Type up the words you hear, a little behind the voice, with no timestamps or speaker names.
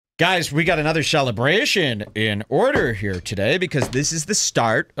Guys, we got another celebration in order here today because this is the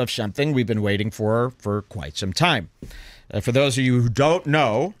start of something we've been waiting for quite some time. For those of you who don't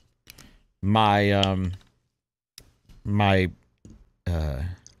know, listen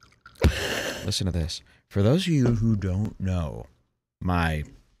to this. For those of you who don't know my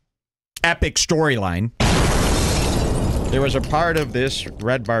epic storyline, there was a part of this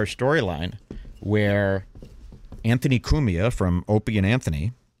Red Bar storyline where Anthony CUMIA from Opie and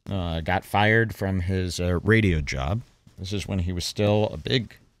Anthony got fired from his radio job. This is when he was still a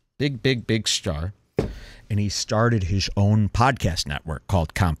big star. And he started his own podcast network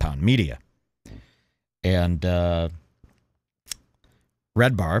called Compound Media. And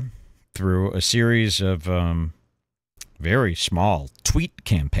Red Bar, through a series of very small tweet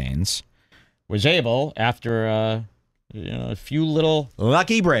campaigns, was able, after a few little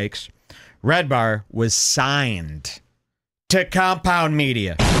lucky breaks, Red Bar was signed to Compound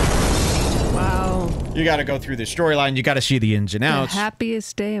Media. Wow. You got to go through the storyline. You got to see the ins and outs. The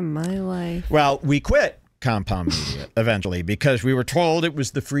happiest day of my life. Well, we quit Compound Media eventually because we were told it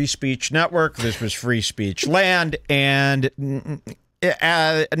was the free speech network. This was free speech land. And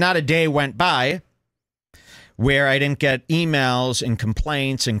not a day went by where I didn't get emails and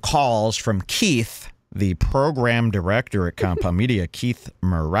complaints and calls from Keith, the program director at Compound Media, Keith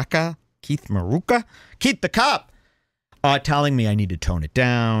the cop, telling me I need to tone it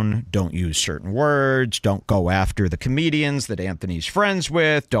down, don't use certain words, don't go after the comedians that Anthony's friends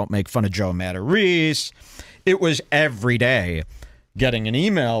with, don't make fun of Joe Matarese. It was every day getting an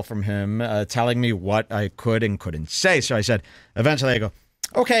email from him telling me what I could and couldn't say. So I said, eventually I go,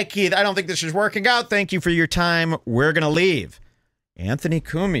 okay, Keith, I don't think this is working out. Thank you for your time. We're going to leave. Anthony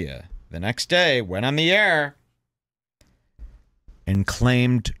CUMIA, the next day, went on the air and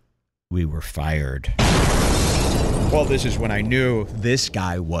claimed we were fired. Well, this is when I knew this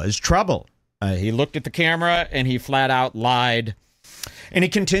guy was trouble. He looked at the camera and he flat out lied. And he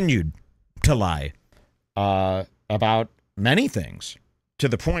continued to lie about many things to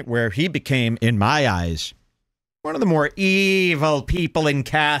the point where he became, in my eyes, one of the more evil people in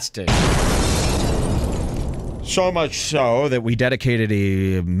casting. So much so that we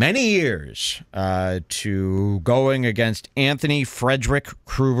dedicated many years to going against Anthony Frederick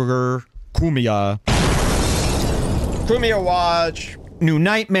Kruger CUMIA. CUMIA Watch, New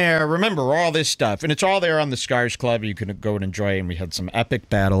Nightmare, remember all this stuff. And it's all there on the Scars Club. You can go and enjoy it. And we had some epic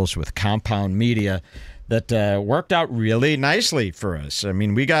battles with Compound Media that worked out really nicely for us. I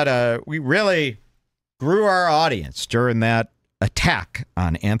mean, we really grew our audience during that attack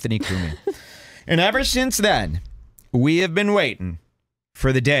on Anthony CUMIA. And ever since then, we have been waiting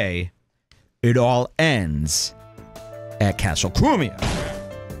for the day it all ends at Castle CUMIA.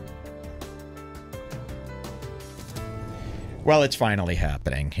 Well, it's finally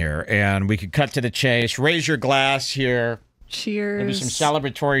happening here, and we could cut to the chase. Raise your glass here. Cheers. Maybe some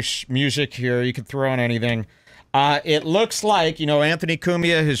celebratory music here. You could throw in anything. It looks like, Anthony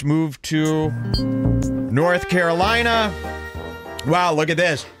CUMIA has moved to North Carolina. Wow, look at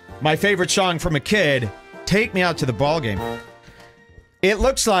this. My favorite song from a kid, Take Me Out to the Ball Game. It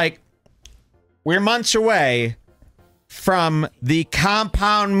looks like we're months away from the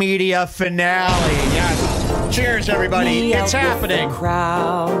Compound Media finale. Yes. Cheers, everybody. It's happening.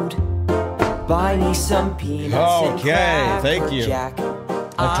 Crowd. Buy me some peanuts. Okay, thank you.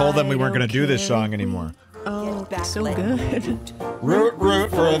 I told them we weren't going to do this song anymore. Oh, so good. Root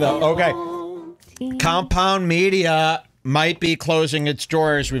for the... Okay. Compound Media might be closing its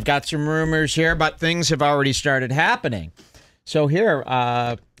doors. We've got some rumors here, but things have already started happening. So here,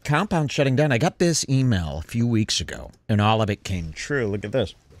 Compound shutting down. I got this email a few weeks ago, and all of it came true. Look at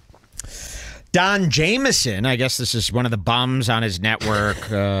this. Don Jameson, I guess this is one of the bums on his network.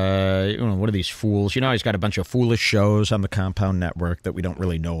 What are these fools? He's got a bunch of foolish shows on the Compound Network that we don't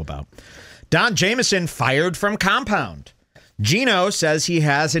really know about. Don Jameson fired from Compound. Gino says he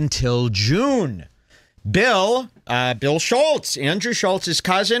has until June. Bill Schultz, Andrew Schultz's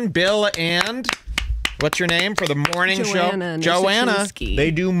cousin, Bill and... What's your name for the morning show? Joanna.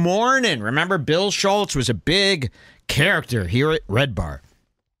 They do morning. Remember, Bill Schultz was a big character here at Red Bar.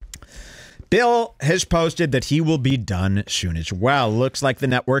 Bill has posted that he will be done soon as well. Looks like the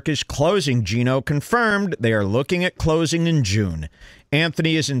network is closing. Gino confirmed they are looking at closing in June.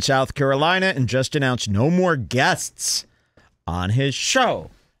 Anthony is in South Carolina and just announced no more guests on his show.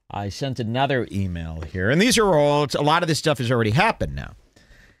 I sent another email here, and these are old. A lot of this stuff has already happened now.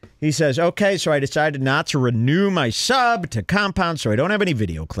 He says, okay, so I decided not to renew my sub to Compound, so I don't have any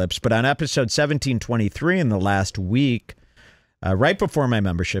video clips, but on episode 1723 in the last week, right before my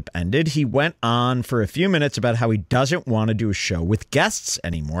membership ended. He went on for a few minutes about how he doesn't want to do a show with guests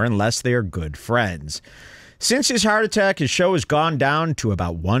anymore unless they are good friends. Since his heart attack, his show has gone down to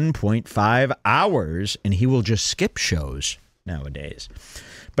about 1.5 hours, and he will just skip shows nowadays.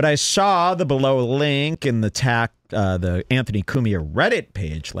 But I saw the below link in the Anthony CUMIA Reddit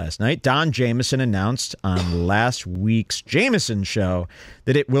page last night. Don Jameson announced on last week's Jameson show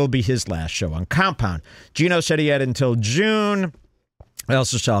that it will be his last show on Compound. Gino said he had until June. I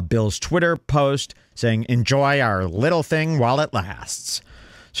also saw Bill's Twitter post saying, "Enjoy our little thing while it lasts."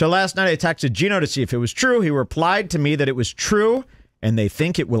 So last night I texted Gino to see if it was true. He replied to me that it was true, and they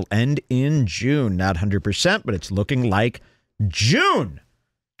think it will end in June. Not 100%, but it's looking like June.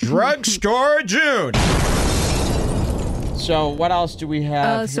 Drugstore June. So what else do we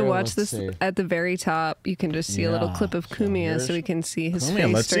have? So here? watch Let's this see. at the very top. You can just see a little clip of CUMIA so we can see his CUMIA.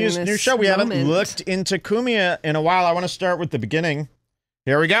 face Let's see during his new this show. We haven't moment. looked into CUMIA in a while. I want to start with the beginning.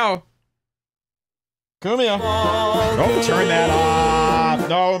 Here we go. CUMIA. Oh, turn that off.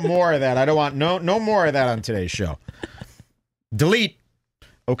 No more of that. I don't want no more of that on today's show. Delete.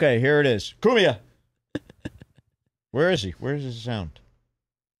 Okay, here it is. CUMIA. Where is he? Where's his sound?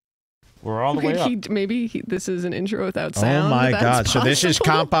 We're all the way up. Maybe this is an intro without sound. Oh my That's God. So this is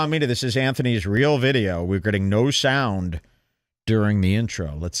possible. Compound Media. This is Anthony's real video. We're getting no sound during the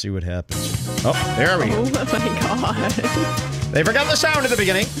intro. Let's see what happens. Oh, there we go. Oh my God. They forgot the sound at the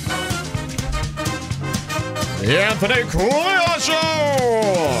beginning. The Anthony CUMIA Show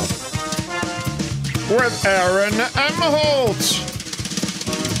with Aaron M. Holt.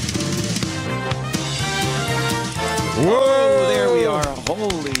 Whoa, there we are.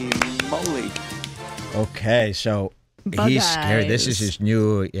 Holy moly. Okay, so Bug he's scared. This is eyes. his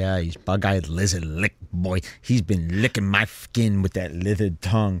new, he's bug-eyed lizard lick boy. He's been licking my skin with that lizard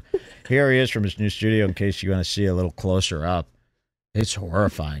tongue. Here he is from his new studio in case you want to see a little closer up. It's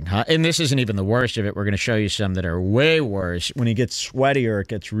horrifying, huh? And this isn't even the worst of it. We're going to show you some that are way worse. When he gets sweatier, it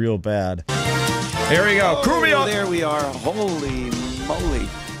gets real bad. Here we go. CUMIA. There we are. Holy moly.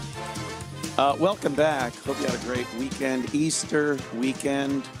 Welcome back. Hope you had a great weekend, Easter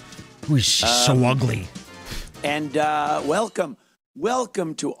weekend. He's so ugly. And welcome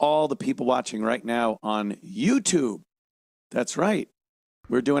to all the people watching right now on YouTube. That's right.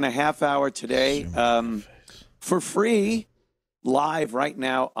 We're doing a half hour today for free, live right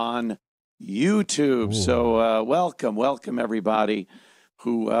now on YouTube. Ooh. So welcome everybody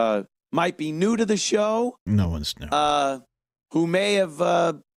who might be new to the show. No one's new. Who may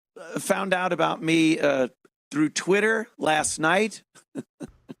have found out about me through Twitter last night.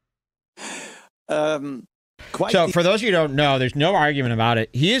 For those of you who don't know, there's no argument about it.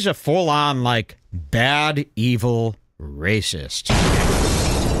 He is a full-on, bad, evil racist.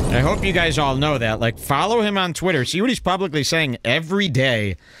 I hope you guys all know that. Follow him on Twitter. See what he's publicly saying every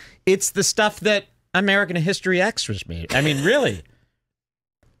day. It's the stuff that American History X was made. I mean, really.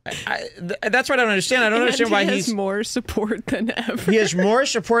 That's what I don't understand. I don't understand why he has more support than ever. He has more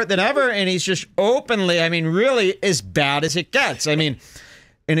support than ever, and he's just openly, really as bad as it gets. And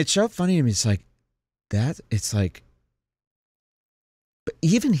it's so funny to me. But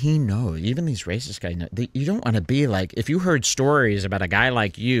even he knows, even these racist guys know, you don't want to be if you heard stories about a guy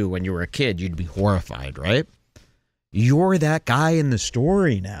like you when you were a kid, you'd be horrified, right? You're that guy in the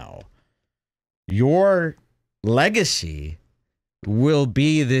story now. Your legacy will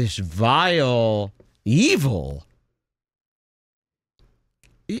be this vile evil.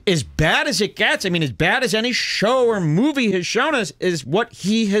 As bad as it gets, as bad as any show or movie has shown us, is what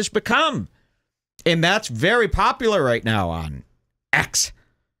he has become. And that's very popular right now on X.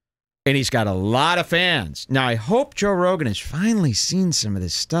 And he's got a lot of fans. Now, I hope Joe Rogan has finally seen some of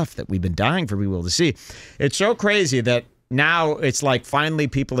this stuff that we've been dying for people to see. It's so crazy that now it's finally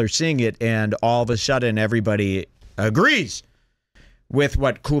people are seeing it, and all of a sudden everybody agrees with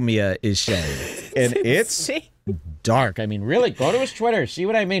what CUMIA is saying. And it's dark. Really, go to his Twitter. See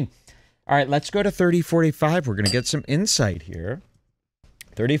what I mean? All right, let's go to 3045. We're going to get some insight here.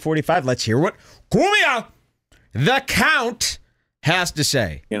 3045, let's hear what CUMIA, the Count, has to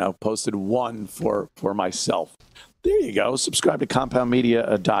say. Posted one for myself. There you go. Subscribe to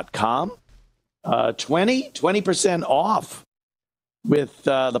compoundmedia.com. 20% off with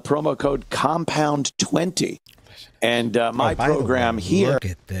the promo code compound20. And my program here. Look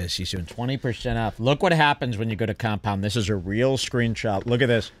at this. He's doing 20% off. Look what happens when you go to Compound. This is a real screenshot. Look at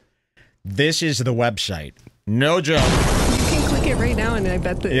this. This is the website. No joke. You can click it right now, and I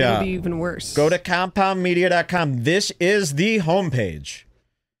bet that it'll be even worse. Go to compoundmedia.com. This is the homepage.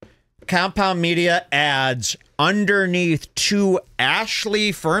 Compound Media ads underneath 2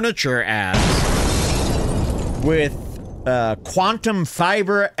 Ashley Furniture ads with quantum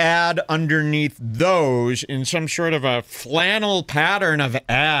fiber ad underneath those in some sort of a flannel pattern of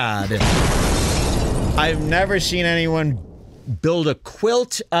ad. I've never seen anyone build a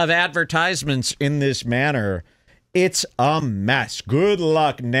quilt of advertisements in this manner. It's a mess. Good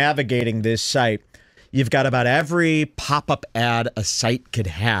luck navigating this site. You've got about every pop-up ad a site could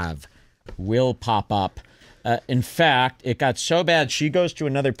have will pop up. In fact, it got so bad, she goes to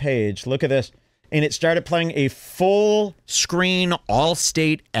another page. Look at this. And it started playing a full-screen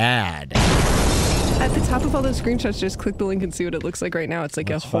Allstate ad. At the top of all those screenshots, just click the link and see what it looks like right now. It's like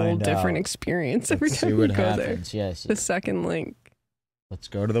Let's a whole find different out. experience every Let's time see you what go happens. there. Yes. The second link. Let's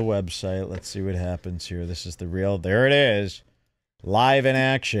go to the website. Let's see what happens here. This is the real. There it is. Live in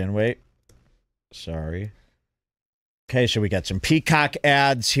action. Wait. Sorry. Okay, so we got some Peacock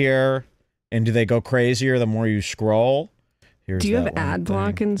ads here. And do they go crazier the more you scroll? Here's Do you have that one ad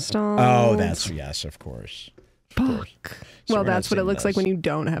block thing. installed? Oh, that's yes, of course. Fuck. So Well, we're not that's what it seeing looks like those. when you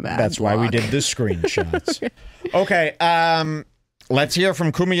don't have ad That's why we block. did the screenshots. Okay, let's hear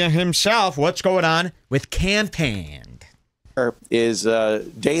from CUMIA himself. What's going on with Campaign? Is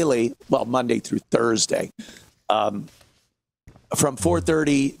daily, well, Monday through Thursday, from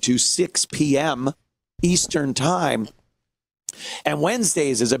 4:30 to 6 p.m. Eastern Time. And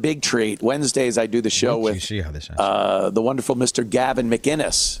Wednesdays is a big treat. Wednesdays, I do the show You with see how this ends. the wonderful Mr. Gavin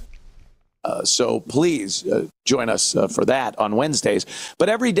McInnes. So please join us for that on Wednesdays. But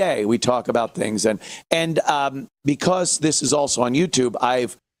every day we talk about things. And because this is also on YouTube,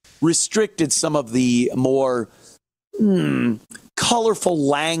 I've restricted some of the more colorful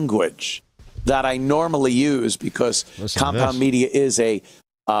language that I normally use because Listen to Compound this. Media is a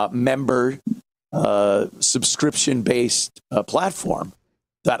member subscription-based platform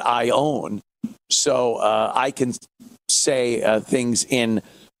that I own. So I can say things in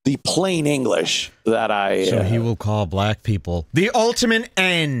the plain English that I... So he will call black people the ultimate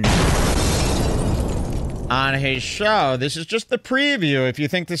N. On his show, this is just the preview. If you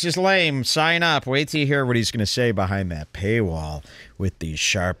think this is lame, sign up. Wait till you hear what he's going to say behind that paywall with these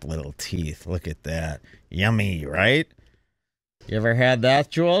sharp little teeth. Look at that. Yummy, right? You ever had that,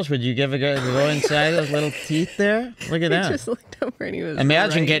 Jules? Would you go inside those little teeth there? Look at I that. just looked over and he was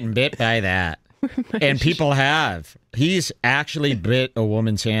Imagine right. getting bit by that. And people have. He's actually bit a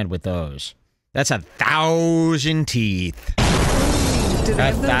woman's hand with those. That's 1,000 teeth. Do they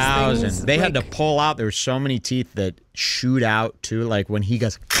have those 1,000. things, They had to like- pull out. There's so many teeth that shoot out too. Like when he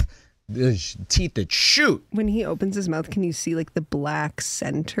goes, there's teeth that shoot. When he opens his mouth, can you see like the black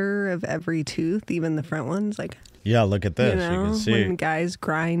center of every tooth, even the front ones? Like, Yeah, look at this. you know, can see. when guys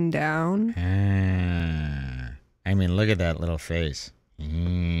grind down. I mean, look at that little face.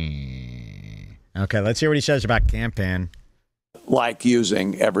 Okay, let's hear what he says about Campaign. like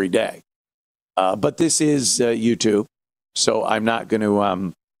using every day. But this is YouTube, so I'm not going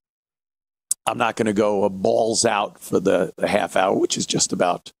to go balls out for the half hour, which is just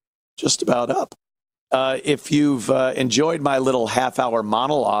about up. If you've enjoyed my little half hour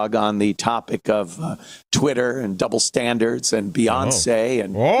monologue on the topic of Twitter and double standards and Beyonce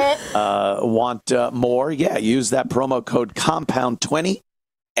and want more, yeah, use that promo code Compound20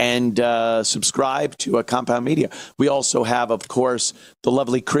 and subscribe to a Compound Media. We also have, of course, the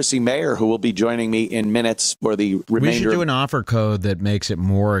lovely Chrissy Mayer, who will be joining me in minutes for the remainder. We should do an offer code that makes it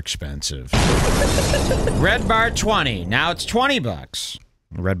more expensive. Red Bar 20. Now it's $20.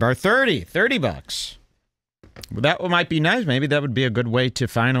 Red Bar 30. $30. Well, that might be nice. Maybe that would be a good way to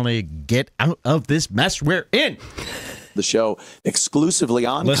finally get out of this mess we're in. The show exclusively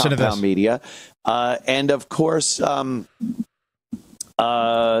on Listen to Compound this. Media. And of course, what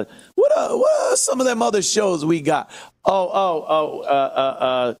are some of them other shows we got?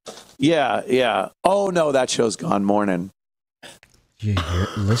 Yeah. Oh, no, that show's gone morning.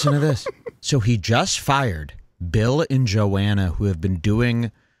 Listen to this. So he just fired Bill and Joanna, who have been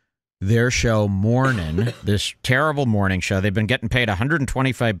doing their show Morning, this terrible morning show. They've been getting paid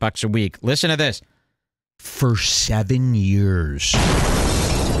 $125 a week. Listen to this. For 7 years.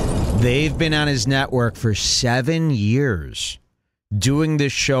 They've been on his network for 7 years, doing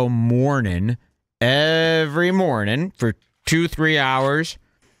this show Morning every morning for 2-3 hours.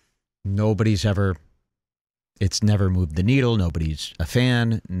 It's never moved the needle. Nobody's a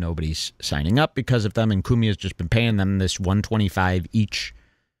fan. Nobody's signing up because of them. And CUMIA's just been paying them this $125 each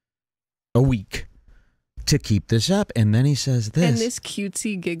a week to keep this up. And then he says this. And this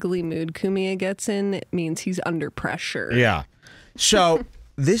cutesy, giggly mood CUMIA gets in, it means he's under pressure. Yeah. So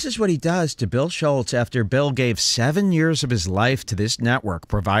this is what he does to Bill Schultz after Bill gave 7 years of his life to this network,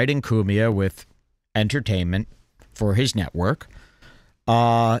 providing CUMIA with entertainment for his network.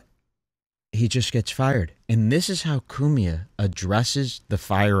 he just gets fired. And this is how CUMIA addresses the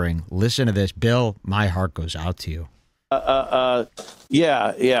firing. Listen to this. Bill, my heart goes out to you.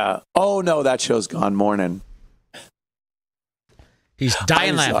 Yeah. Oh, no, that show's gone morning. He's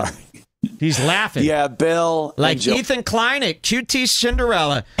dying laughing. Sorry. He's laughing. Yeah, Bill. Like Ethan Klein at QT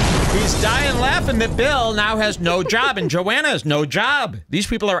Cinderella. He's dying laughing that Bill now has no job and Joanna has no job. These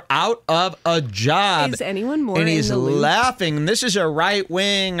people are out of a job. Is anyone more And in he's the loop? laughing. And this is a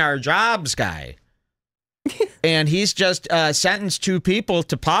right-wing our jobs guy. And he's just sentenced 2 people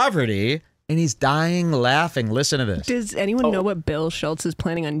to poverty. And he's dying laughing. Listen to this. Does anyone know what Bill Schultz is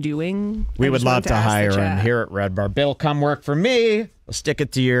planning on doing? We I would just love wanted to ask the hire him chat. here at Red Bar. Bill, come work for me. We'll stick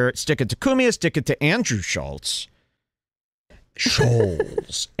it to CUMIA, stick it to Andrew Schultz.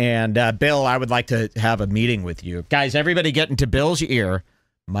 Scholes. And Bill, I would like to have a meeting with you. Guys, everybody get into Bill's ear.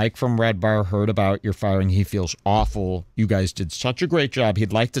 Mike from Red Bar heard about your firing. He feels awful. You guys did such a great job.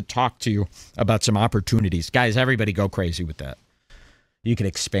 He'd like to talk to you about some opportunities. Guys, everybody go crazy with that. You could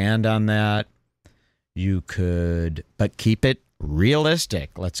expand on that. You could, but keep it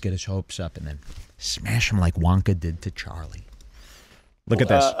realistic. Let's get his hopes up and then smash him like Wonka did to Charlie. Look at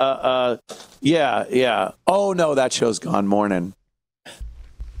this. Yeah. Oh, no, that show's gone morning.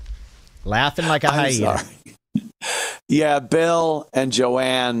 Laughing like a hyena. Sorry. Yeah, Bill and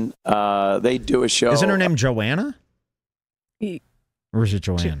Joanne, they do a show. Isn't her name Joanna? He- Or is it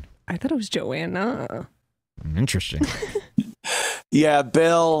Joanne? I thought it was Joanna. Interesting. Yeah,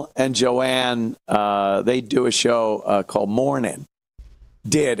 Bill and Joanne, they do a show called Morning.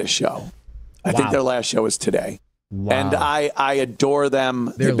 Did a show. I think their last show is today. Wow. And I adore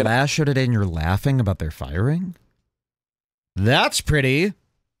them. Their last show today and you're laughing about their firing? That's pretty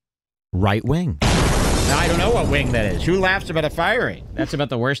right-wing. Now, I don't know what wing that is. Who laughs about a firing? That's about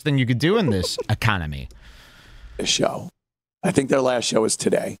the worst thing you could do in this economy. A show. I think their last show is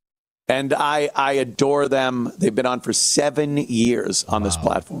today. And I adore them. They've been on for 7 years on this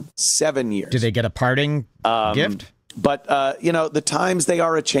platform. 7 years. Do they get a parting gift? But, the times they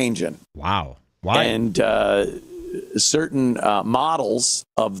are a-changing. Wow. Why? And certain models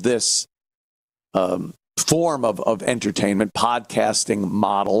of this form of entertainment, podcasting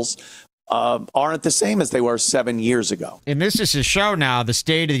models, aren't the same as they were 7 years ago. And this is a show now, the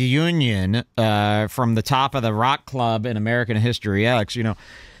State of the Union, from the top of the Rock Club in American History X. You know,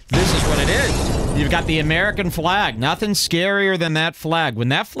 this is what it is. You've got the American flag. Nothing scarier than that flag. When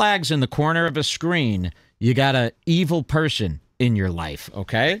that flag's in the corner of a screen, you got an evil person in your life,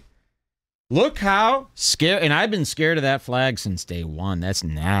 okay? Look how scared, and I've been scared of that flag since day one. That's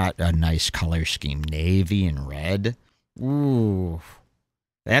not a nice color scheme. Navy and red. Ooh.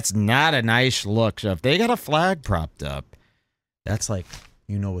 That's not a nice look. So if they got a flag propped up, that's like,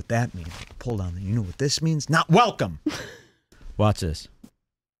 you know what that means. Pull down. You know what this means? Not welcome. Watch this.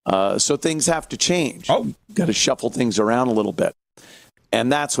 So things have to change. Oh. Got to shuffle things around a little bit. And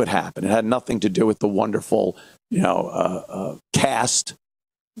that's what happened. It had nothing to do with the wonderful, cast.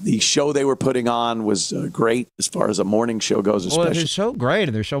 The show they were putting on was great as far as a morning show goes, Well, especially. they're so great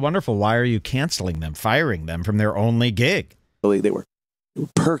and they're so wonderful. Why are you canceling them, firing them from their only gig? They were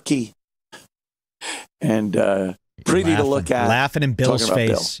perky and pretty to look at. Laughing in Bill's Talking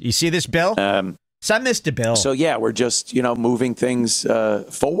about face. You see this, Bill? Send this to Bill. So, yeah, we're just, moving things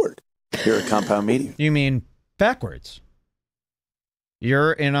forward here at Compound Media. You mean backwards.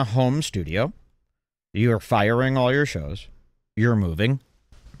 You're in a home studio. You're firing all your shows. You're moving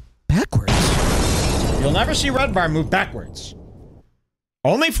backwards. You'll never see Red Bar move backwards.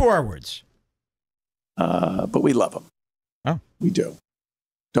 Only forwards. But we love them. Oh, we do.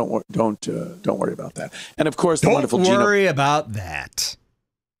 Don't worry about that. And of course, the don't wonderful worry about that.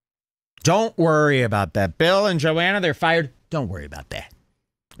 Don't worry about that. Bill and Joanna, they're fired. Don't worry about that.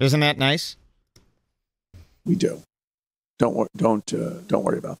 Isn't that nice? We do. Don't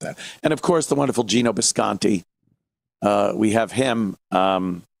worry about that. And of course, the wonderful Gino Bisconti. We have him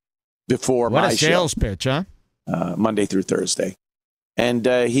before What my a sales pitch, huh? Monday through Thursday, and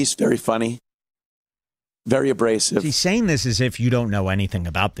he's very funny, very abrasive. He's saying this as if you don't know anything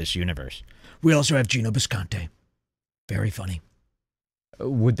about this universe. We also have Gino Bisconti. Very funny.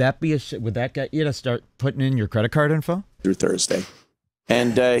 Would that get you to start putting in your credit card info? Through Thursday,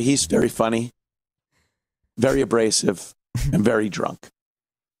 and he's very funny, very abrasive, and very drunk.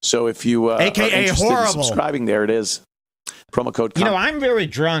 So if you AKA are horrible. in subscribing, there it is. Promo code. I'm very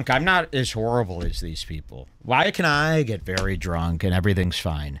drunk. I'm not as horrible as these people. Why can I get very drunk and everything's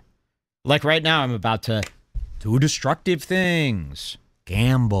fine? Like right now, I'm about to do destructive things,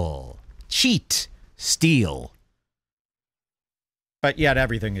 gamble, cheat, steal. But yet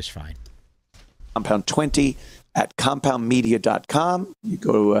everything is fine. Compound 20 at compoundmedia.com. You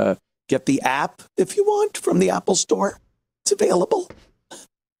go Get the app if you want from the Apple Store. It's available.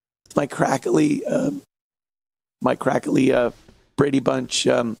 It's my crackly Brady Bunch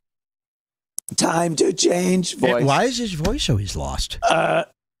time to change voice. Why is his voice always lost? Yeah,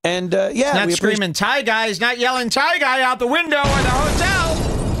 Not screaming Thai guy. He's not yelling Thai guy out the window of the hotel.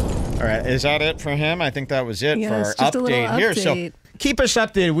 All right, is that it for him? I think that was it for our update here. So keep us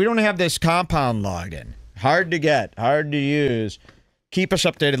updated. We don't have this compound logged in. Hard to get, hard to use. Keep us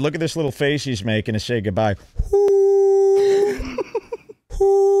updated. Look at this little face he's making to say goodbye.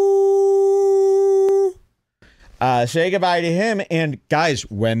 Say goodbye to him. And guys,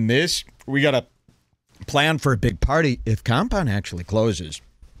 we got to plan for a big party if compound actually closes.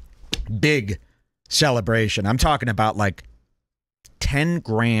 Big celebration. I'm talking about like 10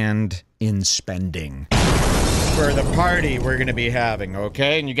 grand in spending for the party we're going to be having,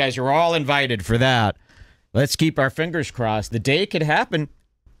 okay? And you guys are all invited for that. Let's keep our fingers crossed. The day could happen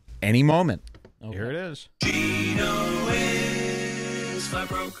any moment. Okay. Here it is. Gino is flat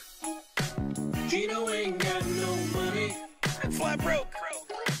broke. Gino ain't got no money. Flat broke.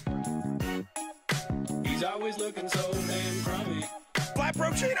 He's always looking so damn crummy. Flat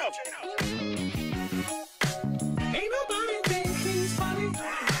broke Gino. Ain't nobody think he's funny.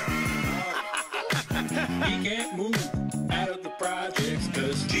 He can't move.